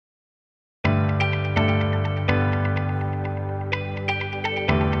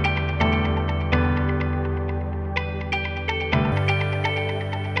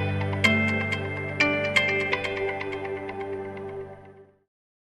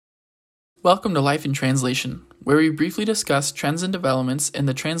Welcome to Life in Translation, where we briefly discuss trends and developments in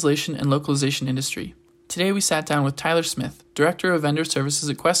the translation and localization industry. Today we sat down with Tyler Smith, Director of Vendor Services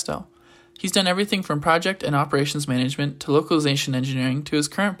at Questel. He's done everything from project and operations management to localization engineering to his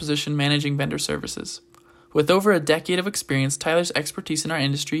current position managing vendor services. With over a decade of experience, Tyler's expertise in our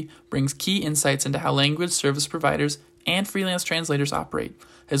industry brings key insights into how language service providers and freelance translators operate,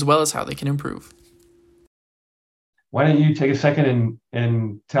 as well as how they can improve. Why don't you take a second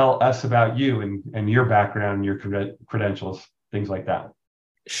and tell us about you and your background, your credentials, things like that.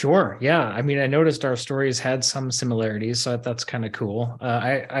 Sure. Yeah. I mean, I noticed our stories had some similarities, so that's kind of cool.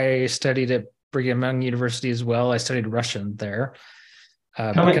 I studied at Brigham Young University as well. I studied Russian there.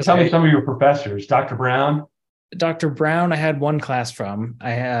 Tell me some of your professors. Dr. Brown? Dr. Brown, I had one class from.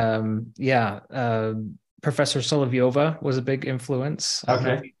 Professor Solovyova was a big influence.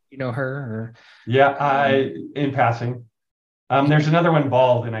 Okay. You know her? Or... Yeah, in passing. There's another one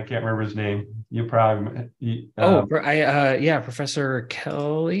bald, and I can't remember his name. You probably. Professor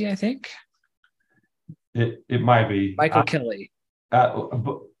Kelly, I think. It might be Michael Kelly.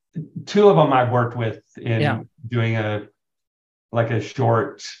 Two of them I've worked with in doing a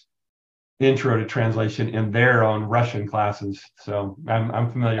short intro to translation in their own Russian classes. So I'm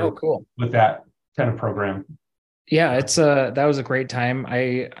familiar with that kind of program. Yeah, it's that was a great time.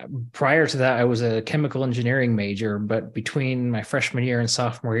 Prior to that, I was a chemical engineering major, but between my freshman year and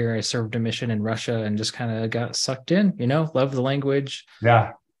sophomore year, I served a mission in Russia and just kind of got sucked in, loved the language.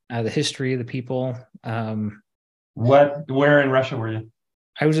 Yeah. The history, the people. Where in Russia were you?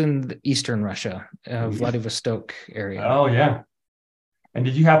 I was in the Eastern Russia, Vladivostok area. Oh, yeah. And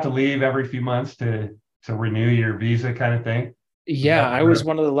did you have to leave every few months to renew your visa kind of thing? Yeah, I was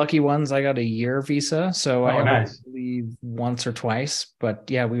one of the lucky ones. I got a year visa, so I had to leave once or twice. But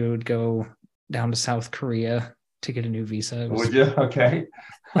yeah, we would go down to South Korea to get a new visa. Would you? Okay.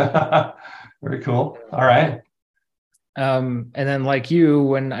 Very cool. All right. And then like you,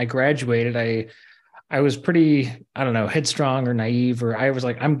 when I graduated, I was pretty, headstrong or naive, or I was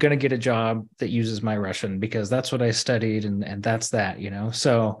like, I'm going to get a job that uses my Russian because that's what I studied and that's that,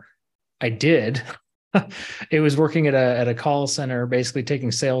 So I did. It was working at a call center, basically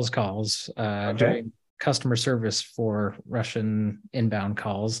taking sales calls, doing customer service for Russian inbound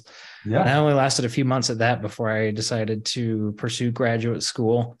calls. Yeah. And I only lasted a few months at that before I decided to pursue graduate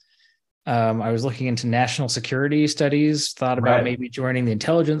school. I was looking into national security studies, thought about maybe joining the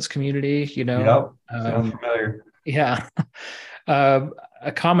intelligence community, Yep. Sounds familiar. Yeah.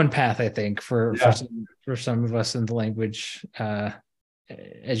 A common path, I think, for some of us in the language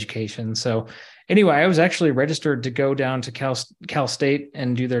education. So anyway, I was actually registered to go down to Cal State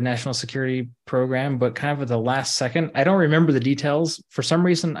and do their national security program, but kind of at the last second. I don't remember the details. For some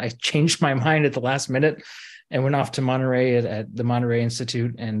reason, I changed my mind at the last minute and went off to Monterey at the Monterey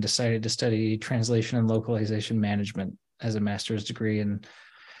Institute and decided to study translation and localization management as a master's degree. And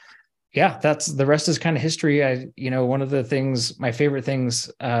yeah, the rest is kind of history. One of the things, my favorite things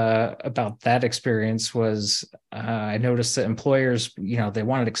about that experience was I noticed that employers, they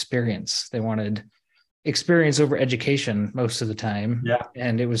wanted experience. They wanted experience over education most of the time. Yeah.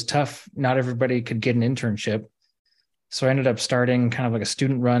 And it was tough. Not everybody could get an internship. So I ended up starting kind of like a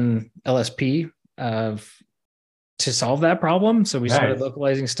student-run LSP to solve that problem. So we started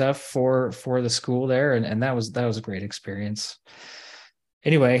localizing stuff for the school there, and that was a great experience.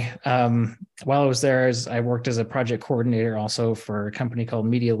 Anyway, while I was there, I worked as a project coordinator also for a company called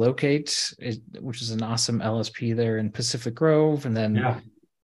Media Locate, which is an awesome LSP there in Pacific Grove. And then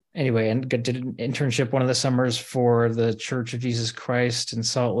and did an internship one of the summers for the Church of Jesus Christ in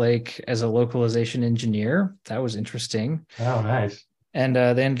Salt Lake as a localization engineer. That was interesting. Oh, nice. And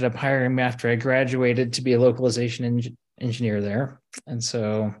they ended up hiring me after I graduated to be a localization engineer there. And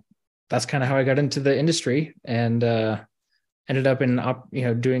so that's kind of how I got into the industry and ended up in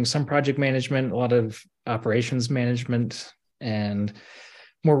doing some project management, a lot of operations management, and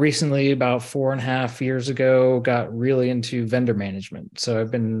more recently, about 4.5 years ago, got really into vendor management. So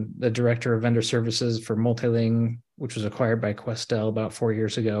I've been the director of vendor services for Multiling, which was acquired by Questel about 4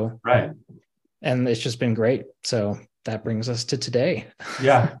 years ago. Right. And it's just been great. So that brings us to today.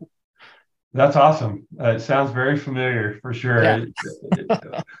 Yeah, that's awesome. It sounds very familiar for sure. Yeah.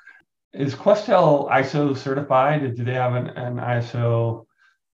 Is Questel ISO certified? Do they have an ISO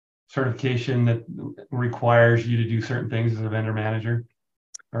certification that requires you to do certain things as a vendor manager?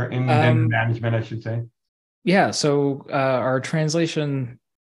 Or in vendor management, I should say. Yeah, so our translation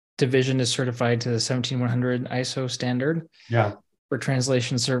division is certified to the 17100 ISO standard for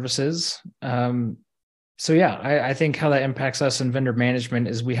translation services. I think how that impacts us in vendor management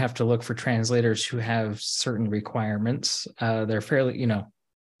is we have to look for translators who have certain requirements. They're fairly,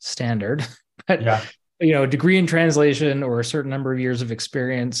 standard, but Yeah. a degree in translation or a certain number of years of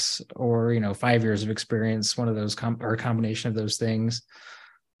experience, or 5 years of experience, one of those or a combination of those things.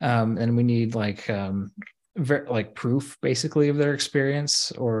 And we need like proof basically of their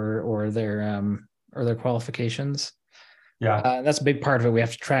experience or their qualifications. Yeah. That's a big part of it. We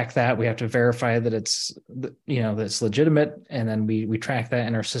have to track that. We have to verify that it's that it's legitimate, and then we track that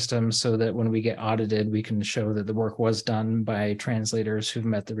in our system so that when we get audited, we can show that the work was done by translators who've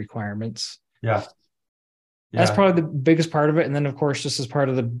met the requirements. Yeah. That's probably the biggest part of it. And then, of course, just as part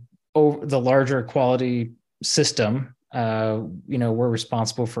of the larger quality system, we're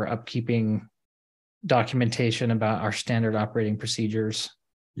responsible for upkeeping documentation about our standard operating procedures.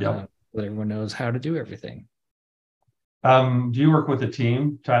 Yeah. That everyone knows how to do everything. Do you work with a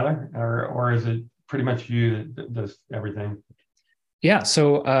team, Tyler, or is it pretty much you that does everything? Yeah.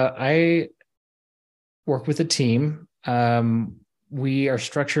 So I work with a team. We are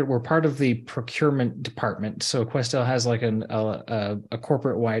structured. We're part of the procurement department. So Questel has like a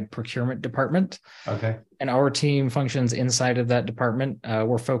corporate-wide procurement department. Okay. And our team functions inside of that department.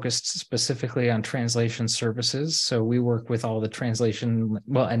 We're focused specifically on translation services. So we work with all the translation,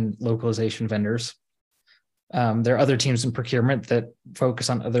 and localization vendors. There are other teams in procurement that focus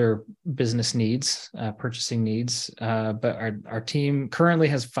on other business needs, purchasing needs. But our team currently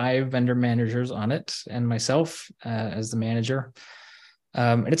has 5 vendor managers on it, and myself as the manager.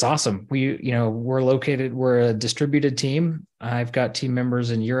 And it's awesome. We're a distributed team. I've got team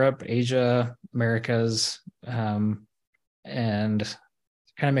members in Europe, Asia, Americas, and it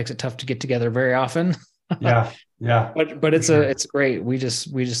kind of makes it tough to get together very often. Yeah. But it's great. We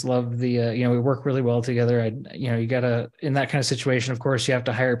just love the we work really well together. You gotta, in that kind of situation, of course, you have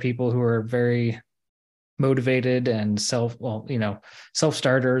to hire people who are very motivated and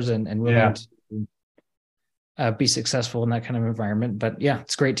self-starters and willing to be successful in that kind of environment. But yeah,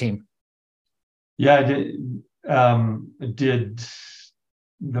 it's a great team. Yeah. Did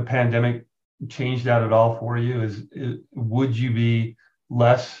the pandemic change that at all for you? Would you be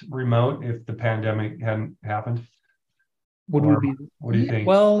less remote if the pandemic hadn't happened? What do you think?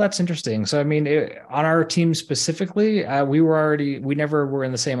 Well, that's interesting. So, I mean, on our team specifically, we never were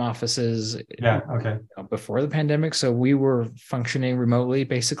in the same offices. Yeah. Okay. Before the pandemic. So we were functioning remotely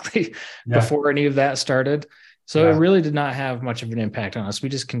basically before any of that started. So it really did not have much of an impact on us. We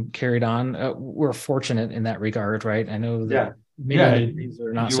just carried on. We're fortunate in that regard, right? I know that these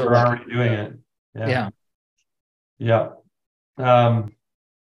are not so already doing it. Yeah.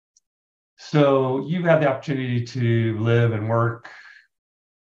 So you've had the opportunity to live and work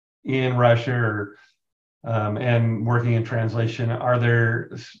in Russia and working in translation. Are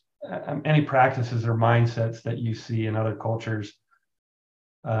there any practices or mindsets that you see in other cultures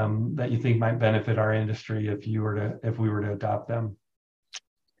that you think might benefit our industry if we were to adopt them?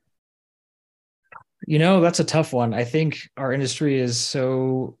 That's a tough one. I think our industry is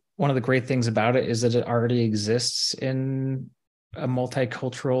one of the great things about it is that it already exists in a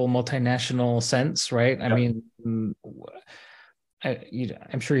multicultural, multinational sense, right? Yep. I mean,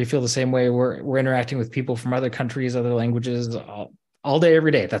 I'm sure you feel the same way. We're interacting with people from other countries, other languages, all day,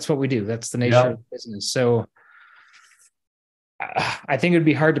 every day. That's what we do. That's the nature of the business. So I think it'd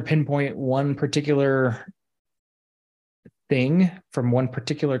be hard to pinpoint one particular thing from one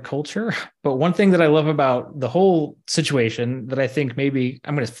particular culture. But one thing that I love about the whole situation that I think maybe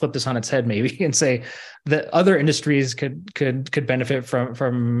I'm going to flip this on its head maybe and say that other industries could benefit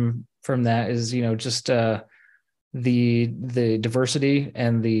from that is, just the diversity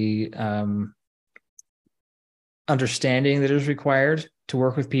and the understanding that is required to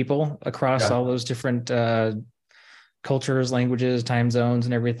work with people across all those different cultures, languages, time zones,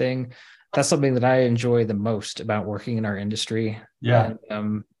 and everything. That's something that I enjoy the most about working in our industry. Yeah.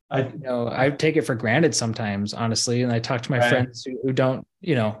 And, I take it for granted sometimes, honestly. And I talk to my friends who don't,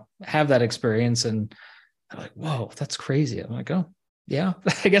 have that experience, and they're like, "Whoa, that's crazy." I'm like, "Oh, yeah,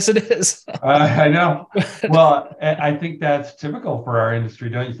 I guess it is." I know. Well, I think that's typical for our industry,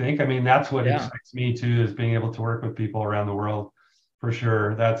 don't you think? I mean, that's what excites me too, is being able to work with people around the world. For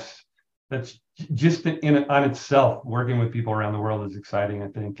sure, that's just on itself. Working with people around the world is exciting, I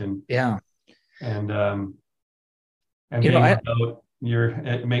think, and being remote,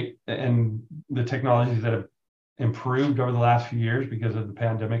 and the technologies that have improved over the last few years because of the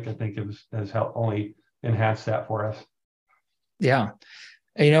pandemic, I think has helped only enhance that for us. Yeah.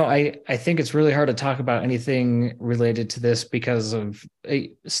 I think it's really hard to talk about anything related to this because of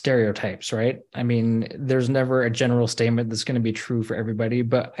stereotypes, right? I mean, there's never a general statement that's going to be true for everybody.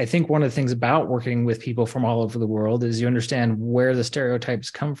 But I think one of the things about working with people from all over the world is you understand where the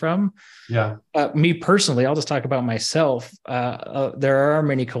stereotypes come from. Yeah. Me personally, I'll just talk about myself. There are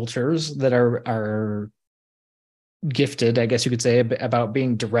many cultures that are gifted, I guess you could say, about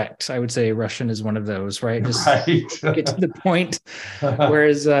being direct. I would say Russian is one of those, right? Just get to the point.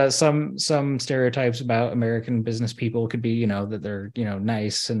 Whereas some stereotypes about American business people could be, that they're,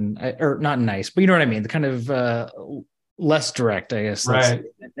 nice or not nice, but you know what I mean? The kind of less direct, I guess. Right.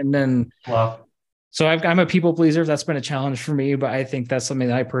 And then, Fluff. So I'm a people pleaser. That's been a challenge for me, but I think that's something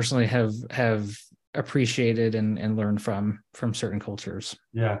that I personally have appreciated and learned from certain cultures.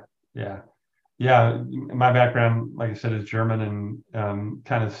 Yeah. Yeah. Yeah, my background, like I said, is German, and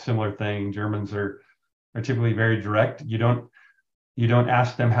kind of similar thing. Germans are typically very direct. You don't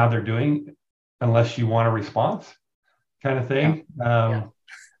ask them how they're doing unless you want a response, kind of thing.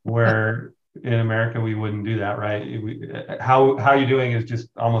 Where in America we wouldn't do that, right? How you doing is just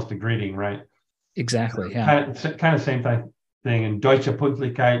almost a greeting, right? Exactly. Yeah. Kind of same thing. In Deutsche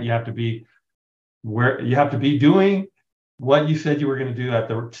Pünktlichkeit, you have to be doing what you said you were going to do at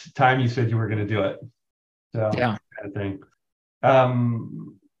the time you said you were going to do it. So yeah, kind of thing.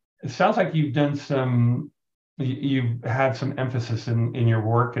 It sounds like you've had some emphasis in your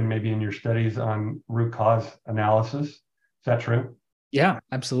work and maybe in your studies on root cause analysis. Is that true? Yeah,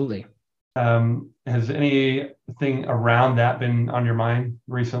 absolutely. Has anything around that been on your mind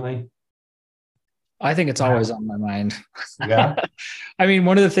recently? I think it's always on my mind. Yeah. I mean,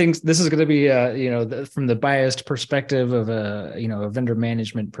 one of the things, this is going to be, from the biased perspective of a vendor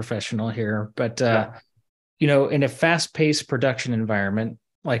management professional here, but, in a fast-paced production environment,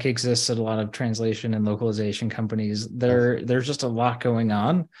 like exists at a lot of translation and localization companies, there's just a lot going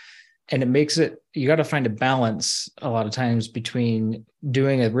on. And it makes you got to find a balance a lot of times between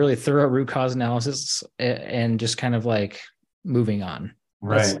doing a really thorough root cause analysis and just kind of like moving on.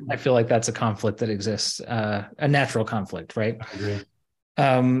 Right. I feel like that's a conflict that exists, a natural conflict, right? I agree.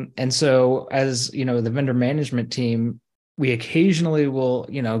 And so as, the vendor management team, we occasionally will,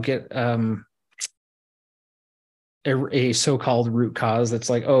 get a so-called root cause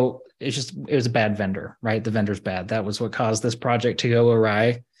that's like, oh, it was a bad vendor, right? The vendor's bad. That was what caused this project to go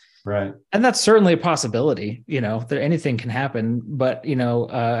awry. Right. And that's certainly a possibility, anything can happen, but,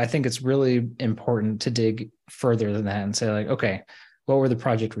 I think it's really important to dig further than that and say like, okay, what were the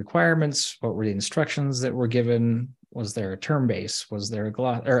project requirements? What were the instructions that were given? Was there a term base? Was there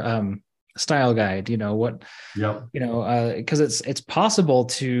a style guide? What? Yep. Because it's possible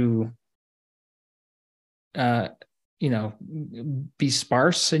to, be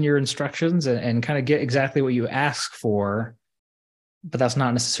sparse in your instructions and kind of get exactly what you ask for, but that's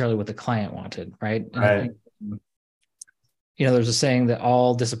not necessarily what the client wanted, right? And right. I think, there's a saying that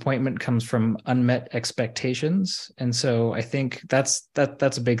all disappointment comes from unmet expectations. And so I think that's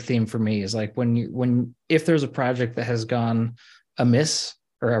a big theme for me is like if there's a project that has gone amiss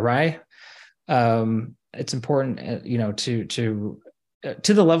or awry, it's important, to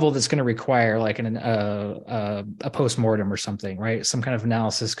the level that's going to require like a postmortem or something, right? Some kind of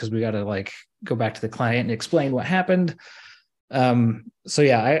analysis, because we got to like go back to the client and explain what happened. So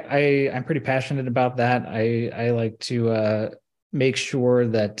yeah, I'm pretty passionate about that. I like to make sure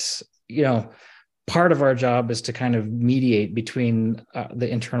that, part of our job is to kind of mediate between the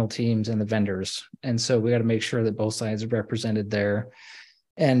internal teams and the vendors. And so we got to make sure that both sides are represented there.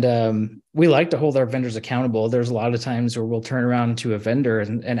 And we like to hold our vendors accountable. There's a lot of times where we'll turn around to a vendor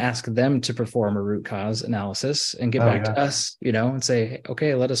and ask them to perform a root cause analysis and get back to us, and say,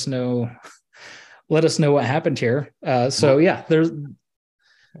 okay, let us know what happened here. So yeah,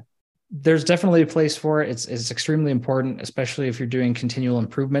 there's definitely a place for it. It's extremely important, especially if you're doing continual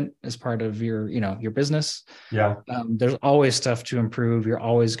improvement as part of your business. Yeah. There's always stuff to improve. You're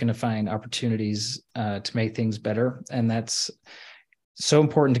always going to find opportunities to make things better. And that's so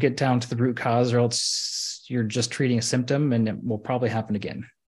important to get down to the root cause, or else you're just treating a symptom and it will probably happen again.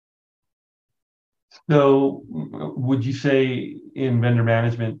 So would you say in vendor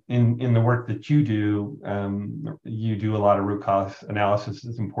management, in the work that you do a lot of root cause analysis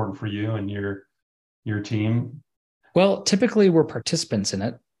is important for you and your team? Well, typically we're participants in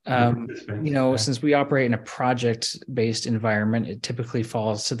it. Since we operate in a project-based environment, it typically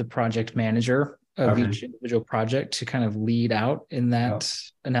falls to the project manager of each individual project to kind of lead out in that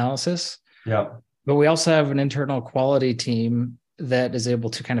analysis. Yeah. But we also have an internal quality team that is able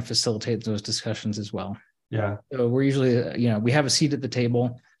to kind of facilitate those discussions as well. Yeah. So we're usually, we have a seat at the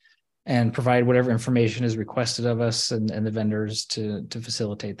table. and provide whatever information is requested of us and the vendors to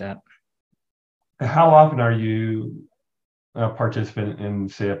facilitate that. How often are you a participant in,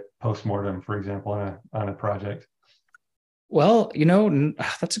 say, a postmortem, for example, on a project? Well,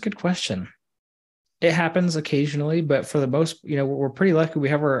 that's a good question. It happens occasionally, but for the most, we're pretty lucky. We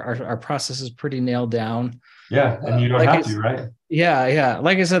have our processes pretty nailed down. Yeah, and you don't have to, right? Yeah.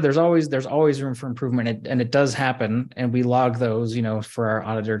 Like I said, there's always room for improvement, and it does happen, and we log those, for our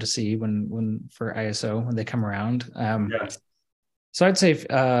auditor to see when for ISO when they come around. So I'd say,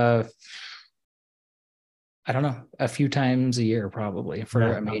 I don't know, a few times a year probably for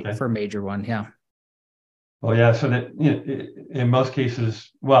a major one. Yeah. Well, yeah. So that in most cases,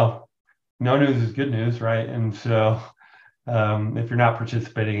 well, no news is good news, right? And so if you're not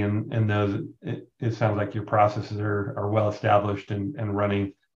participating in those, it sounds like your processes are well established and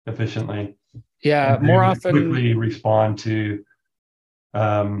running efficiently. Yeah, more often quickly respond to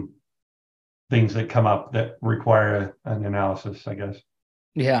things that come up that require an analysis, I guess.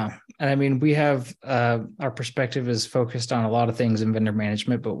 Yeah, and I mean, we have our perspective is focused on a lot of things in vendor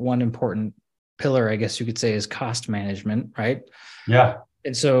management, but one important pillar, I guess you could say, is cost management, right? Yeah.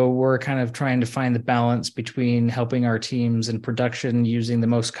 And so we're kind of trying to find the balance between helping our teams in production using the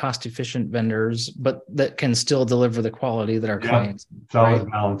most cost efficient vendors, but that can still deliver the quality that our clients. It's always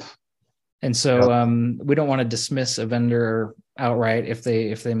balance. And so we don't want to dismiss a vendor outright if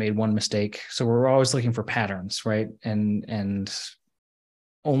they made one mistake. So we're always looking for patterns, right? And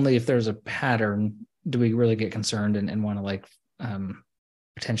only if there's a pattern do we really get concerned and want to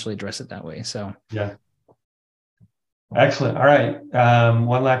potentially address it that way. So yeah. Excellent. All right.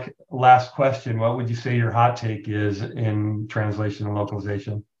 One last question. What would you say your hot take is in translation and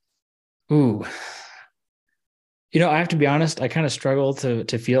localization? Ooh, I have to be honest, I kind of struggle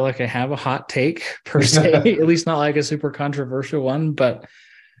to feel like I have a hot take per se, at least not like a super controversial one, but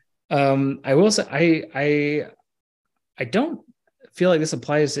I will say I don't feel like this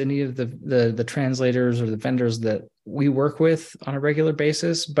applies to any of the translators or the vendors that we work with on a regular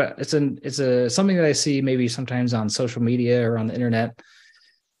basis, but it's something that I see maybe sometimes on social media or on the internet.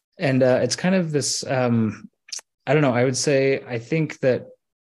 And it's kind of this, I don't know, I would say, I think that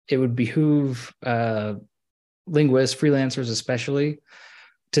it would behoove linguists, freelancers especially,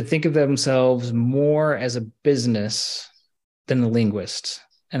 to think of themselves more as a business than a linguist.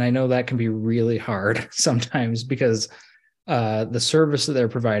 And I know that can be really hard sometimes because the service that they're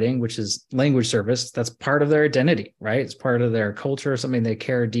providing, which is language service, that's part of their identity, right? It's part of their culture, something they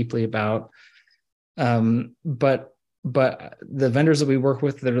care deeply about. But the vendors that we work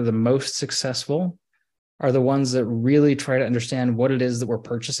with that are the most successful are the ones that really try to understand what it is that we're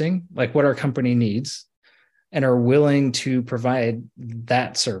purchasing, like what our company needs, and are willing to provide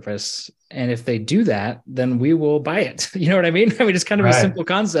that service. And if they do that, then we will buy it. You know what I mean? I mean, it's kind of a simple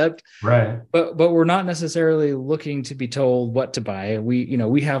concept, right? But we're not necessarily looking to be told what to buy.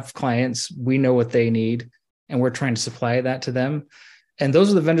 We have clients, we know what they need, and we're trying to supply that to them. And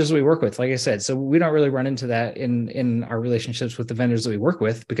those are the vendors that we work with, like I said. So we don't really run into that in our relationships with the vendors that we work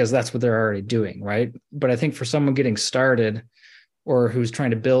with because that's what they're already doing, right? But I think for someone getting started or who's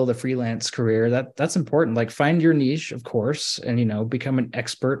trying to build a freelance career, that's important. Like, find your niche, of course, and, become an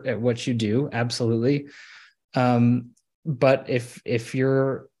expert at what you do. Absolutely. But if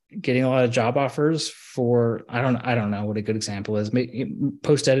you're getting a lot of job offers for, I don't know what a good example is,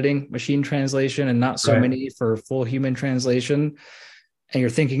 post editing, machine translation, and not so many for full human translation, and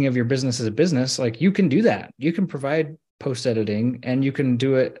you're thinking of your business as a business, like, you can do that. You can provide post editing, and you can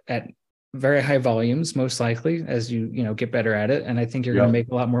do it at very high volumes, most likely, as you get better at it. And I think you're going to make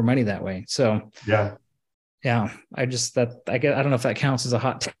a lot more money that way. So yeah, I don't know if that counts as a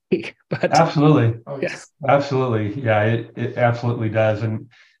hot take, but absolutely. Absolutely. Yeah, it absolutely does. And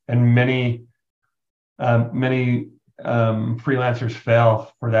many freelancers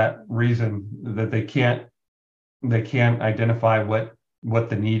fail for that reason, that they can't identify what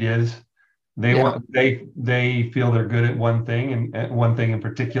the need is. They feel they're good at one thing and one thing in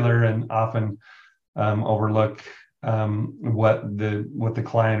particular, and often overlook what the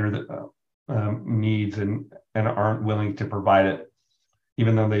client or the needs and aren't willing to provide it,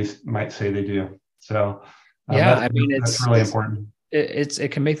 even though they might say they do. So that's really important.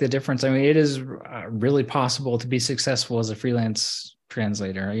 It can make the difference. I mean, it is really possible to be successful as a freelance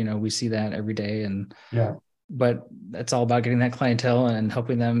translator. We see that every day, and but it's all about getting that clientele and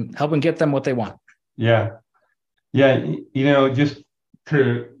helping get them what they want. Yeah. Just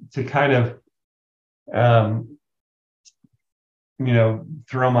to kind of,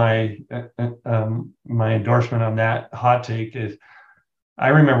 throw my endorsement on that hot take is, I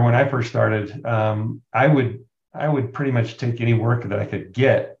remember when I first started, I would pretty much take any work that I could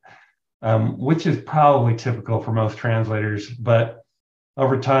get, which is probably typical for most translators. But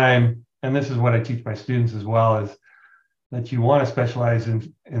over time, and this is what I teach my students as well, is that you want to specialize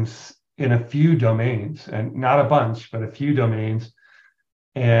in a few domains, and not a bunch, but a few domains.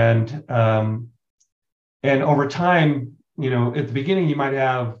 And over time, at the beginning, you might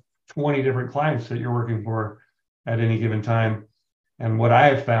have 20 different clients that you're working for at any given time. And what I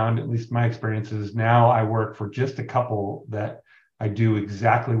have found, at least my experience, is now I work for just a couple that I do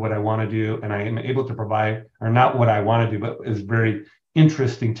exactly what I want to do, and I am able to provide, or not what I want to do, but is very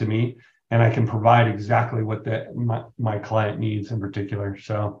interesting to me, and I can provide exactly what my client needs in particular.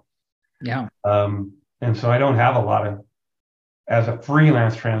 So, yeah. And so I don't have a lot of, as a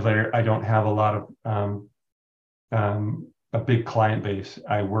freelance translator, I don't have a lot of a big client base.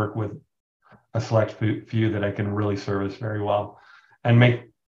 I work with a select few that I can really service very well, and make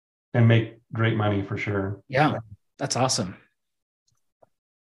great money for sure. Yeah, that's awesome.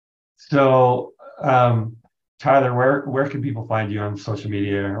 So, Tyler, where can people find you on social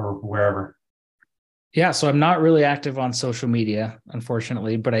media or wherever? Yeah, so I'm not really active on social media,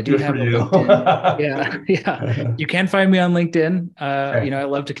 unfortunately, but I do have a LinkedIn. Yeah. You can find me on LinkedIn. Okay. I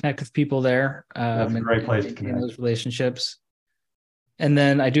love to connect with people there. That's a great place to connect. Those relationships. And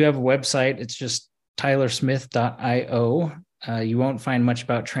then I do have a website. It's just tylersmith.io. You won't find much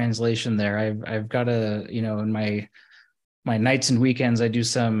about translation there. I've got in my nights and weekends, I do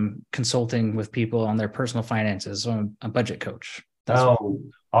some consulting with people on their personal finances. So I'm a budget coach.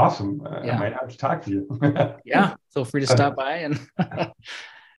 Awesome. I might have to talk to you. Yeah. Feel free to stop by. And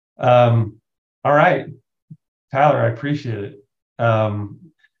all right, Tyler, I appreciate it.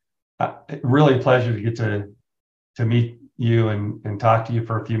 Really a pleasure to get to meet you and talk to you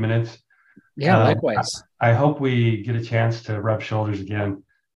for a few minutes. Yeah, likewise. I hope we get a chance to rub shoulders again,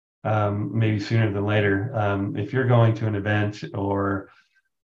 maybe sooner than later. If you're going to an event, or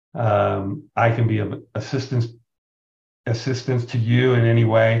I can be of assistance to you in any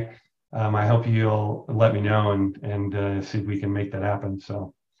way, I hope you'll let me know and see if we can make that happen.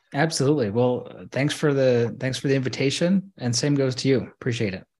 So absolutely. Well, thanks for the invitation, and same goes to you.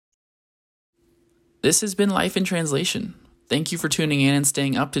 Appreciate it. This has been Life in Translation. Thank you for tuning in and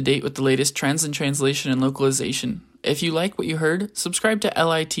staying up to date with the latest trends in translation and localization. If you like what you heard, subscribe to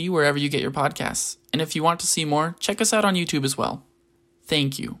LIT wherever you get your podcasts. And if you want to see more, check us out on YouTube as well.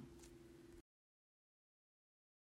 Thank you.